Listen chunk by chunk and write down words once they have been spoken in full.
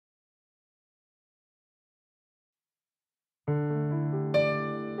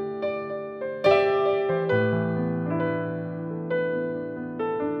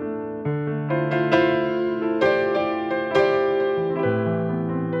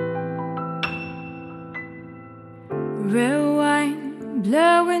red wine,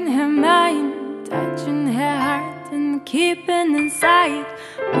 blowing her mind, touching her heart and keeping inside.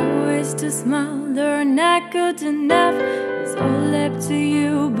 Always too small or not good enough. It's all up to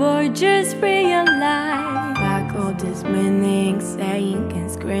you, boy, just realize. Fuck all this meaning, saying and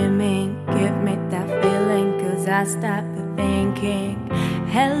screaming. Give me that feeling, cause I stopped thinking.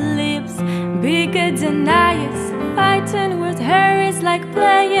 Her lips, bigger than eyes. Fighting with her is like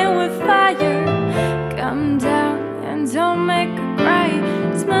playing with fire. Calm down and don't make her cry.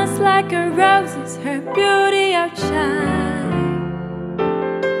 Smells like a rose, her beauty outshine.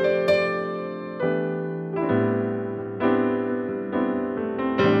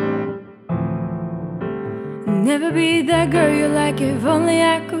 Never be that girl you like. If only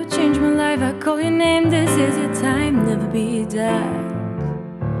I could change my life. I call your name, this is your time. Never be that.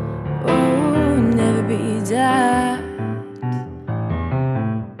 Oh, never be that.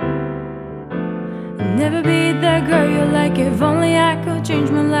 Never be that girl you like. If only I could change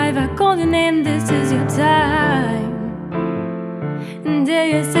my life. I call your name, this is your time. And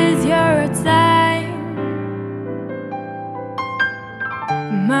this is your time.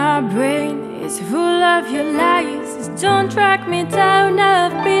 My brain is full of your lies. Don't track me down,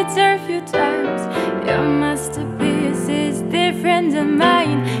 I've beat a few times. Your masterpiece is different than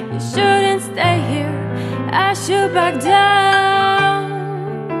mine. You shouldn't stay here, I should back down.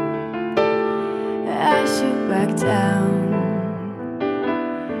 I should back down.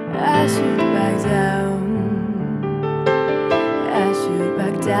 I should back down. I should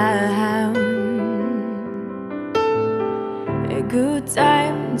back down. A good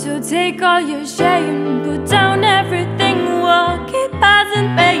time to take all your shame. Put down everything, walk it past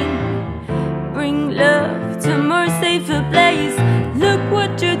in pain. Bring love to a more safer place. Look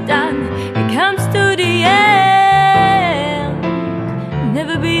what you've done, it comes to the end.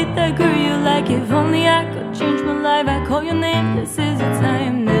 Never be the girl you like. If only I could change my life. I call your name, this is your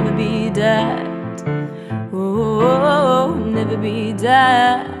time. Never be that. Oh, never be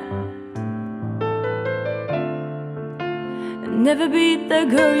that. Never be the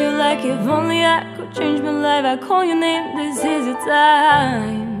girl you like. If only I could change my life. I call your name, this is your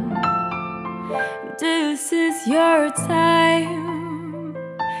time. This is your time.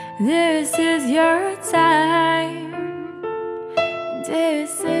 This is your time.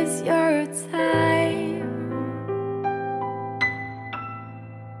 This is your time.